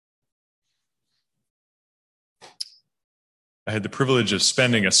I had the privilege of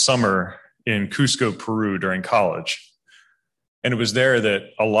spending a summer in Cusco, Peru during college. And it was there that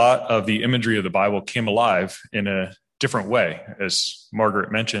a lot of the imagery of the Bible came alive in a different way. As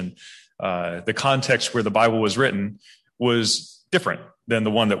Margaret mentioned, the context where the Bible was written was different than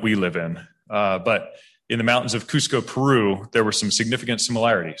the one that we live in. But in the mountains of Cusco, Peru, there were some significant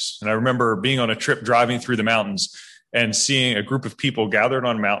similarities. And I remember being on a trip driving through the mountains and seeing a group of people gathered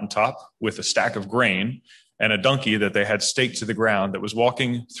on a mountaintop with a stack of grain and a donkey that they had staked to the ground that was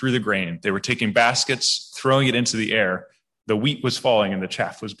walking through the grain. They were taking baskets, throwing it into the air. The wheat was falling and the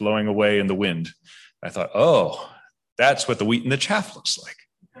chaff was blowing away in the wind. I thought, oh, that's what the wheat and the chaff looks like.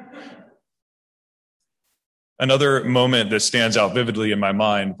 Another moment that stands out vividly in my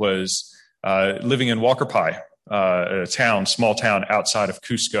mind was living in Walker Pie, a small town outside of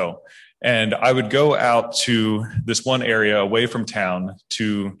Cusco. And I would go out to this one area away from town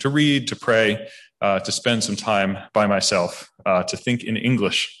to read, to pray, to spend some time by myself, to think in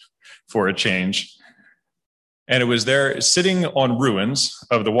English for a change. And it was there sitting on ruins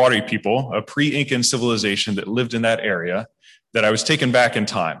of the Wari people, a pre-Incan civilization that lived in that area, that I was taken back in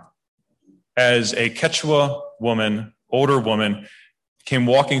time. As a Quechua woman, older woman, came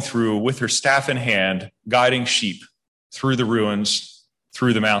walking through with her staff in hand, guiding sheep through the ruins,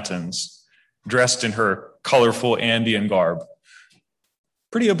 through the mountains, dressed in her colorful Andean garb.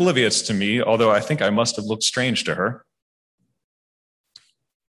 Pretty oblivious to me, although I think I must have looked strange to her.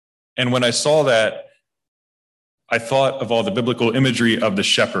 And when I saw that, I thought of all the biblical imagery of the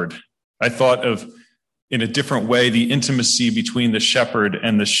shepherd. I thought of, in a different way, the intimacy between the shepherd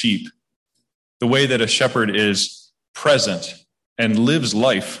and the sheep. The way that a shepherd is present and lives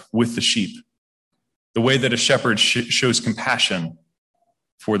life with the sheep. The way that a shepherd shows compassion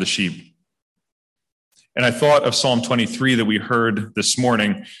for the sheep. And I thought of Psalm 23 that we heard this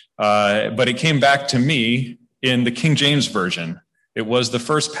morning, but it came back to me in the King James Version. It was the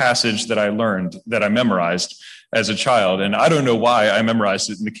first passage that I learned, that I memorized as a child. And I don't know why I memorized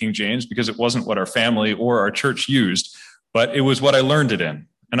it in the King James, because it wasn't what our family or our church used, but it was what I learned it in.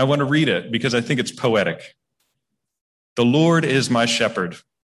 And I want to read it because I think it's poetic. The Lord is my shepherd,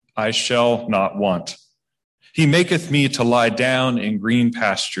 I shall not want. He maketh me to lie down in green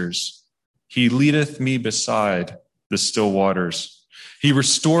pastures. He leadeth me beside the still waters. He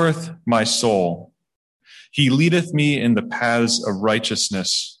restoreth my soul. He leadeth me in the paths of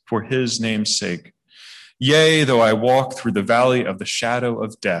righteousness for his name's sake. Yea, though I walk through the valley of the shadow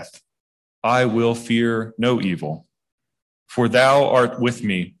of death, I will fear no evil. For thou art with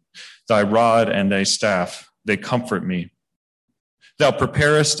me, thy rod and thy staff, they comfort me. Thou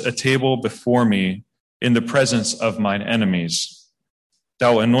preparest a table before me in the presence of mine enemies.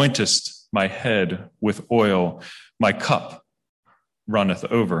 Thou anointest my head with oil, my cup runneth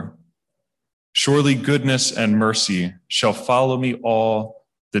over. Surely goodness and mercy shall follow me all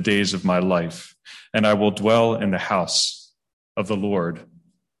the days of my life, and I will dwell in the house of the Lord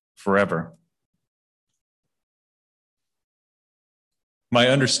forever. My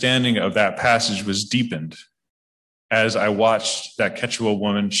understanding of that passage was deepened as I watched that Quechua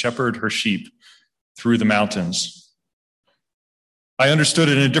woman shepherd her sheep through the mountains. I understood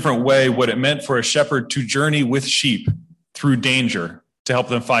in a different way what it meant for a shepherd to journey with sheep through danger to help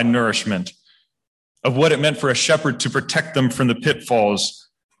them find nourishment, of what it meant for a shepherd to protect them from the pitfalls,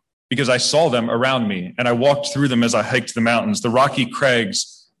 because I saw them around me and I walked through them as I hiked the mountains, the rocky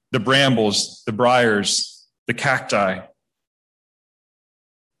crags, the brambles, the briars, the cacti.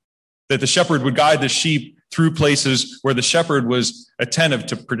 That the shepherd would guide the sheep through places where the shepherd was attentive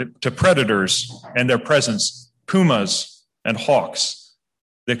to predators and their presence, pumas and hawks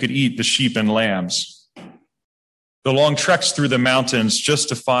that could eat the sheep and lambs. The long treks through the mountains just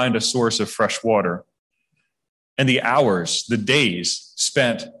to find a source of fresh water. And the hours, the days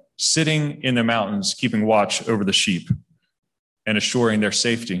spent sitting in the mountains, keeping watch over the sheep and assuring their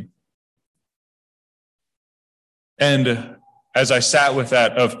safety. And as I sat with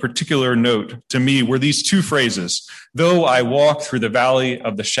that, of particular note to me were these two phrases: though I walk through the valley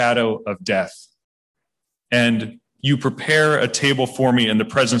of the shadow of death, and you prepare a table for me in the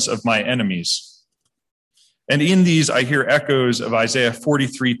presence of my enemies. And in these, I hear echoes of Isaiah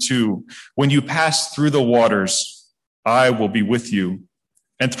 43:2. When you pass through the waters, I will be with you.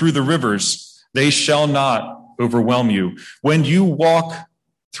 And through the rivers, they shall not overwhelm you. When you walk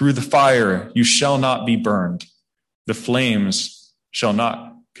through the fire, you shall not be burned. The flames shall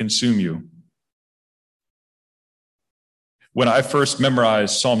not consume you. When I first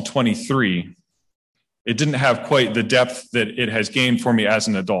memorized Psalm 23, it didn't have quite the depth that it has gained for me as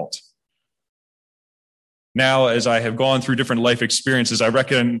an adult. Now, as I have gone through different life experiences, I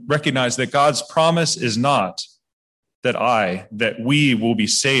recognize that God's promise is not that we will be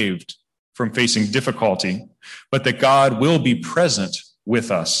saved from facing difficulty, but that God will be present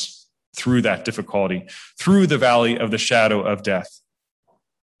with us through that difficulty, through the valley of the shadow of death,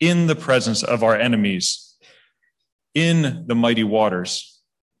 in the presence of our enemies, in the mighty waters,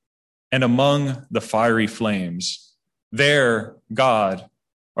 and among the fiery flames. There, God,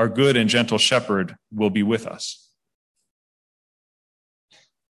 our good and gentle shepherd, will be with us.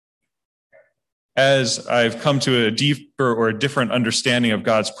 As I've come to a deeper or a different understanding of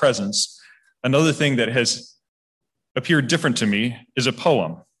God's presence, another thing that has appeared different to me is a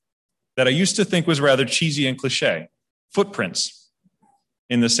poem that I used to think was rather cheesy and cliche, Footprints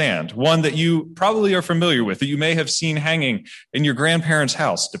in the Sand, one that you probably are familiar with, that you may have seen hanging in your grandparents'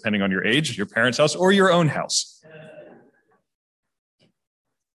 house, depending on your age, your parents' house, or your own house.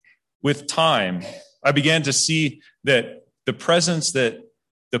 With time, I began to see that the presence that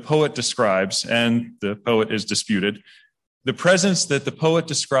the poet describes, and the poet is disputed, the presence that the poet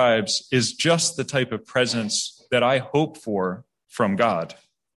describes is just the type of presence that I hope for from God.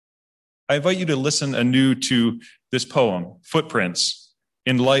 I invite you to listen anew to this poem, Footprints,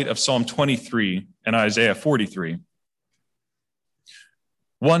 in light of Psalm 23 and Isaiah 43.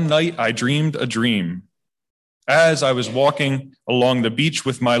 One night I dreamed a dream. As I was walking along the beach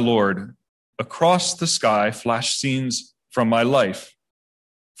with my Lord, across the sky flashed scenes from my life.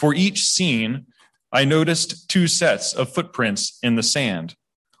 For each scene, I noticed two sets of footprints in the sand,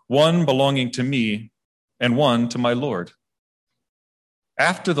 one belonging to me and one to my Lord.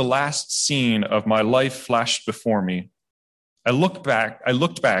 After the last scene of my life flashed before me, I looked back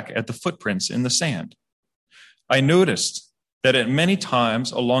at the footprints in the sand. I noticed that at many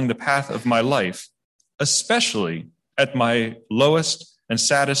times along the path of my life, especially at my lowest and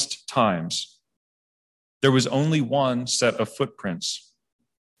saddest times, there was only one set of footprints.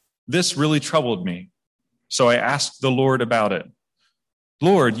 This really troubled me, so I asked the Lord about it.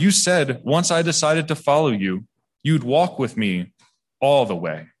 Lord, you said once I decided to follow you, you'd walk with me all the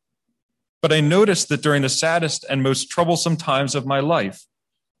way. But I noticed that during the saddest and most troublesome times of my life,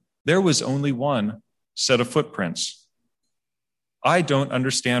 there was only one set of footprints. I don't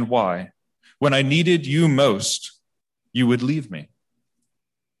understand why. When I needed you most, you would leave me.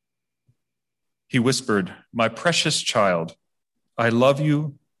 He whispered, my precious child, I love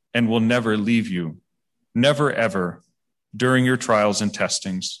you and will never leave you, never ever, during your trials and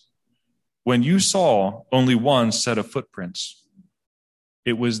testings. When you saw only one set of footprints,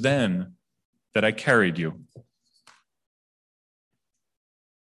 it was then that I carried you.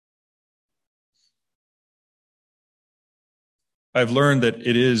 I've learned that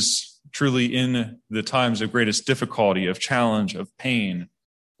it is truly in the times of greatest difficulty, of challenge, of pain,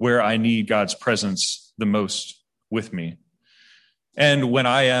 where I need God's presence the most with me. And when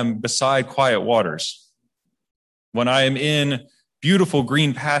I am beside quiet waters, when I am in beautiful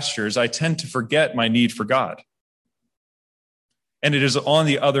green pastures, I tend to forget my need for God. And it is on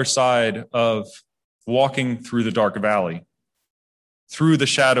the other side of walking through the dark valley, through the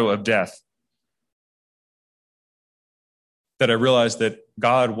shadow of death, that I realized that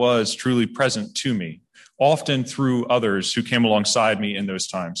God was truly present to me, often through others who came alongside me in those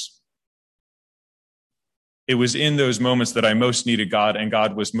times. It was in those moments that I most needed God, and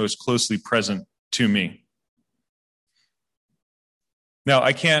God was most closely present to me. Now,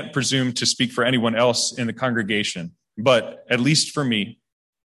 I can't presume to speak for anyone else in the congregation, but at least for me,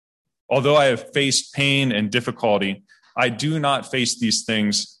 although I have faced pain and difficulty, I do not face these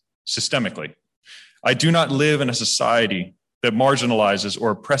things systemically. I do not live in a society that marginalizes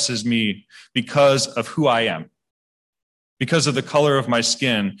or oppresses me because of who I am, because of the color of my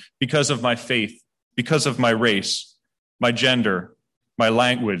skin, because of my faith, because of my race, my gender, my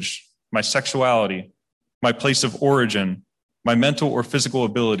language, my sexuality, my place of origin, my mental or physical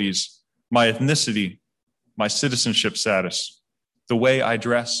abilities, my ethnicity, my citizenship status, the way I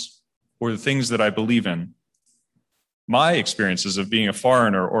dress, or the things that I believe in. My experiences of being a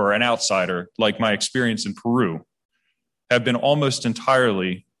foreigner or an outsider, like my experience in Peru, have been almost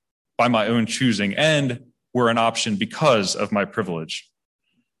entirely by my own choosing and were an option because of my privilege.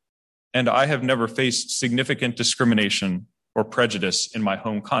 And I have never faced significant discrimination or prejudice in my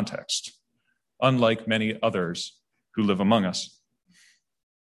home context, unlike many others who live among us.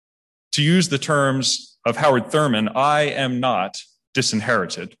 To use the terms of Howard Thurman, I am not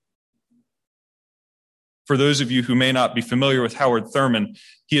disinherited. For those of you who may not be familiar with Howard Thurman,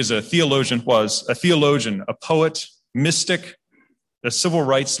 he is a theologian, a poet, mystic, a civil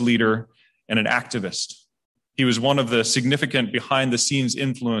rights leader, and an activist. He was one of the significant behind-the-scenes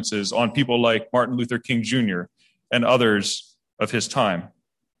influences on people like Martin Luther King Jr. and others of his time.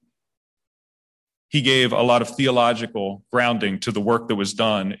 He gave a lot of theological grounding to the work that was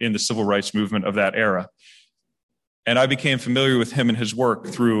done in the civil rights movement of that era. And I became familiar with him and his work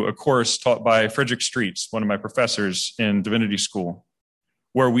through a course taught by Frederick Streets, one of my professors in divinity school,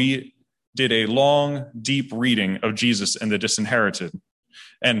 where we did a long, deep reading of Jesus and the Disinherited.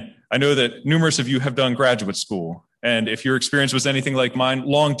 And I know that numerous of you have done graduate school. And if your experience was anything like mine,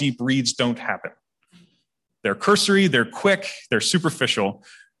 long, deep reads don't happen. They're cursory, they're quick, they're superficial.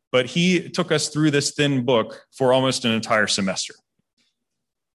 But he took us through this thin book for almost an entire semester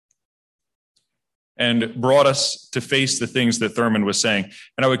and brought us to face the things that Thurman was saying.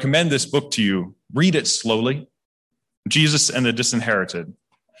 And I would commend this book to you. Read it slowly. Jesus and the Disinherited.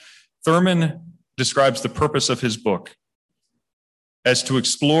 Thurman describes the purpose of his book as to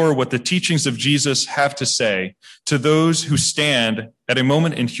explore what the teachings of Jesus have to say to those who stand at a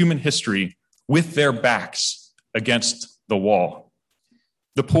moment in human history with their backs against the wall.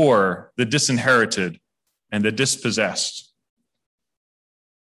 The poor, the disinherited, and the dispossessed.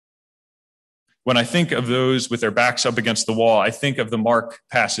 When I think of those with their backs up against the wall, I think of the Mark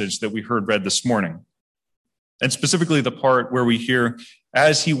passage that we heard read this morning. And specifically the part where we hear,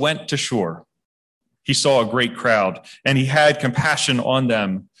 as he went to shore, he saw a great crowd, and he had compassion on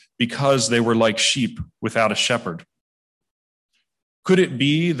them because they were like sheep without a shepherd. Could it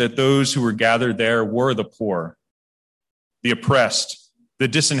be that those who were gathered there were the poor, the oppressed, the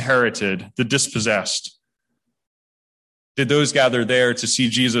disinherited, the dispossessed? Did those gather there to see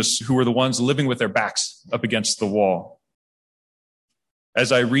Jesus who were the ones living with their backs up against the wall?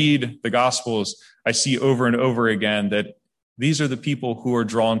 As I read the Gospels, I see over and over again that these are the people who are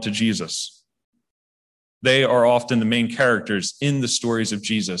drawn to Jesus. They are often the main characters in the stories of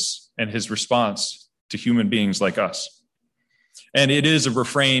Jesus and his response to human beings like us. And it is a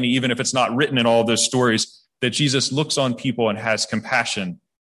refrain, even if it's not written in all those stories, that Jesus looks on people and has compassion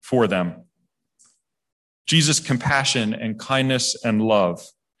for them. Jesus' compassion and kindness and love,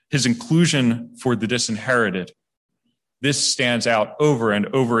 his inclusion for the disinherited, this stands out over and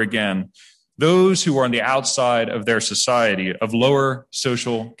over again. Those who are on the outside of their society, of lower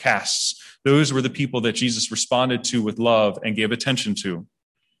social castes, those were the people that Jesus responded to with love and gave attention to.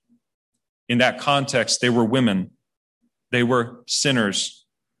 In that context, they were women. They were sinners.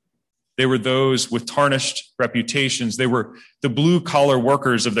 They were those with tarnished reputations. They were the blue-collar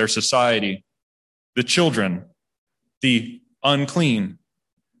workers of their society, the children, the unclean,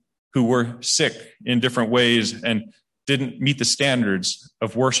 who were sick in different ways and didn't meet the standards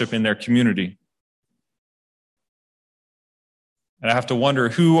of worship in their community. And I have to wonder,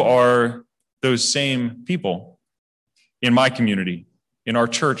 who are those same people in my community, in our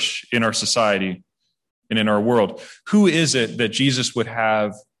church, in our society, and in our world? Who is it that Jesus would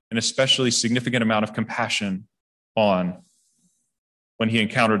have an especially significant amount of compassion on when he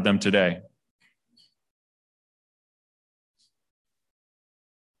encountered them today?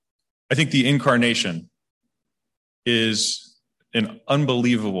 I think the incarnation is an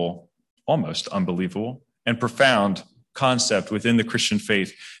unbelievable, almost unbelievable, and profound concept within the Christian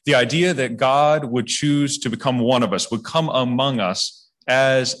faith. The idea that God would choose to become one of us, would come among us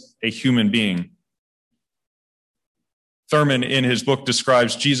as a human being. Thurman, in his book,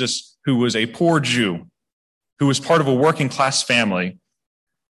 describes Jesus, who was a poor Jew, who was part of a working class family,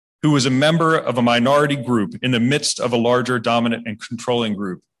 who was a member of a minority group in the midst of a larger dominant and controlling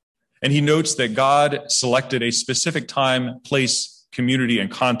group. And he notes that God selected a specific time, place, community,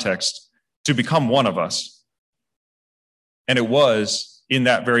 and context to become one of us. And it was in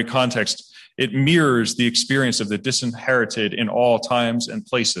that very context. It mirrors the experience of the disinherited in all times and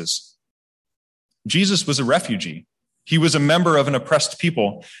places. Jesus was a refugee. He was a member of an oppressed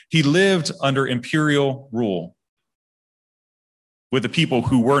people. He lived under imperial rule with a people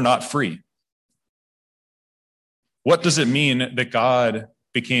who were not free. What does it mean that God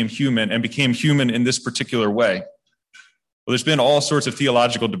became human and became human in this particular way? Well, there's been all sorts of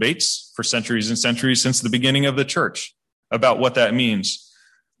theological debates for centuries and centuries since the beginning of the church about what that means.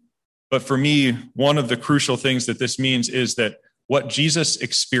 But for me, one of the crucial things that this means is that what Jesus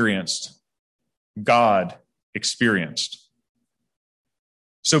experienced, God experienced.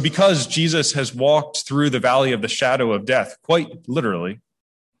 So because Jesus has walked through the valley of the shadow of death, quite literally,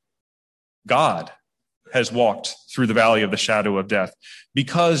 God has walked through the valley of the shadow of death.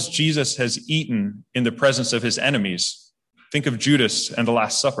 Because Jesus has eaten in the presence of his enemies, think of Judas and the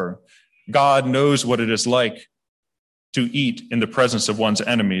Last Supper. God knows what it is like to eat in the presence of one's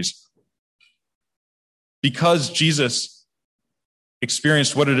enemies. Because Jesus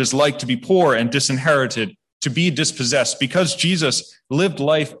experienced what it is like to be poor and disinherited, to be dispossessed, because Jesus lived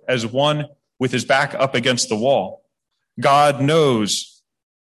life as one with his back up against the wall, God knows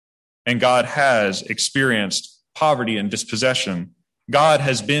and God has experienced poverty and dispossession. God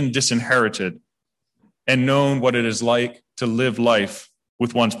has been disinherited and known what it is like to live life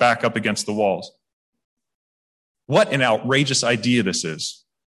with one's back up against the walls. What an outrageous idea this is,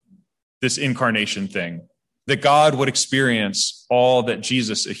 this incarnation thing, that God would experience all that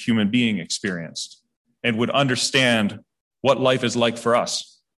Jesus, a human being, experienced and would understand what life is like for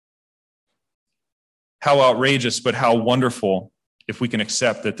us. How outrageous, but how wonderful if we can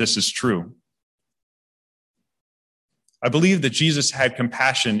accept that this is true. I believe that Jesus had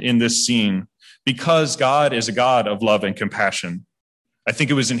compassion in this scene because God is a God of love and compassion. I think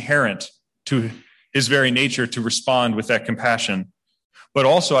it was inherent to his very nature to respond with that compassion. But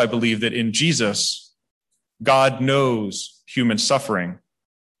also I believe that in Jesus, God knows human suffering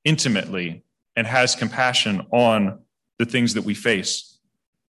intimately and has compassion on the things that we face.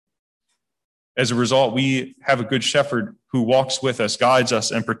 As a result, we have a good shepherd who walks with us, guides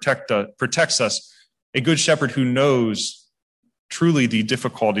us, and protects us, a good shepherd who knows truly the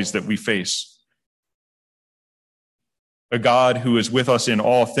difficulties that we face. A God who is with us in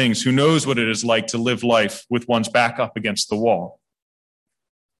all things, who knows what it is like to live life with one's back up against the wall.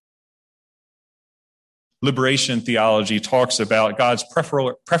 Liberation theology talks about God's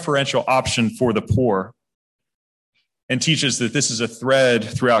preferential option for the poor and teaches that this is a thread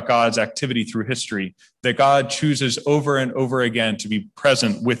throughout God's activity through history, that God chooses over and over again to be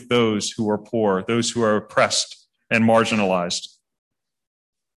present with those who are poor, those who are oppressed and marginalized.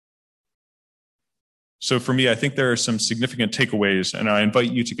 So for me, I think there are some significant takeaways, and I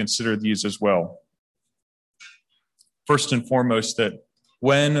invite you to consider these as well. First and foremost, that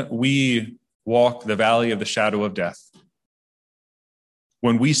when we walk the valley of the shadow of death,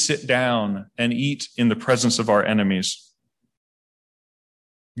 when we sit down and eat in the presence of our enemies,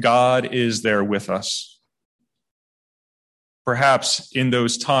 God is there with us. Perhaps in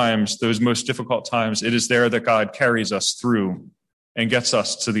those times, those most difficult times, it is there that God carries us through and gets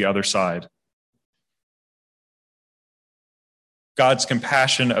us to the other side. God's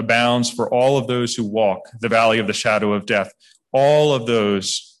compassion abounds for all of those who walk the valley of the shadow of death, all of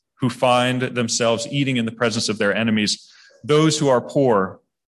those who find themselves eating in the presence of their enemies, those who are poor,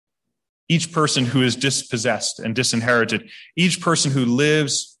 each person who is dispossessed and disinherited, each person who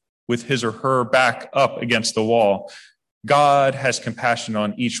lives with his or her back up against the wall. God has compassion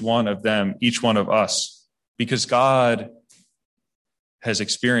on each one of them, each one of us, because God has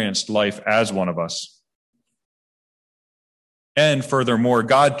experienced life as one of us. And furthermore,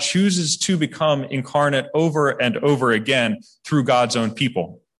 God chooses to become incarnate over and over again through God's own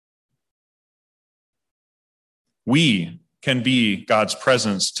people. We can be God's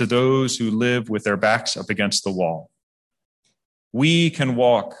presence to those who live with their backs up against the wall. We can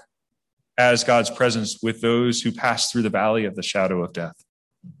walk as God's presence with those who pass through the valley of the shadow of death.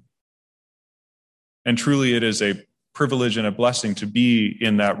 And truly, it is a privilege and a blessing to be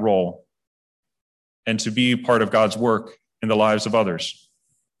in that role and to be part of God's work in the lives of others.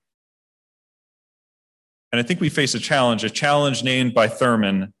 And I think we face a challenge named by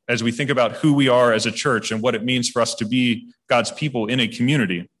Thurman as we think about who we are as a church and what it means for us to be God's people in a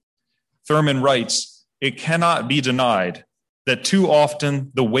community. Thurman writes, "It cannot be denied that too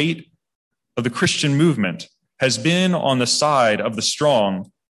often the weight of the Christian movement has been on the side of the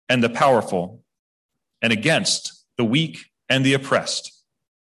strong and the powerful and against the weak and the oppressed.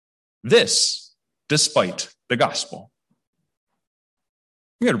 This despite the gospel."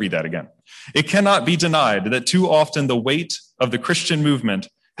 I'm going to read that again. "It cannot be denied that too often the weight of the Christian movement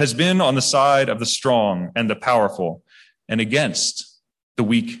has been on the side of the strong and the powerful and against the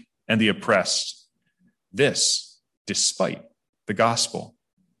weak and the oppressed. This despite the gospel."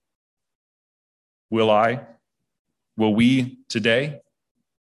 Will we today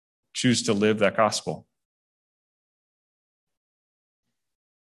choose to live that gospel?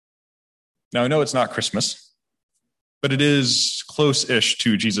 Now, I know it's not Christmas, but it is close-ish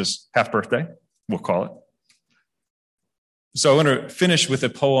to Jesus' half-birthday, we'll call it. So I want to finish with a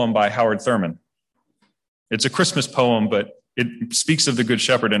poem by Howard Thurman. It's a Christmas poem, but it speaks of the Good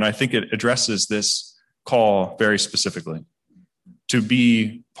Shepherd, and I think it addresses this call very specifically to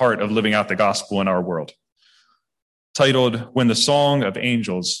be part of living out the gospel in our world. Titled, "When the Song of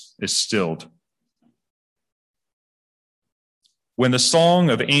Angels is Stilled." When the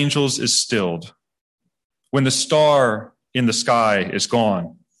song of angels is stilled, when the star in the sky is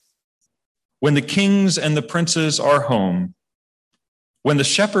gone, when the kings and the princes are home, when the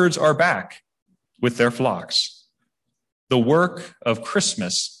shepherds are back with their flocks, the work of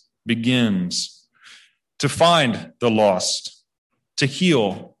Christmas begins to find the lost, to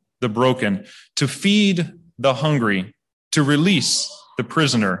heal the broken, to feed the hungry, to release the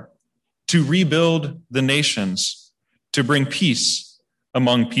prisoner, to rebuild the nations, to bring peace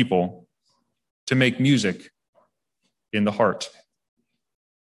among people, to make music in the heart.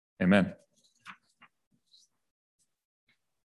 Amen.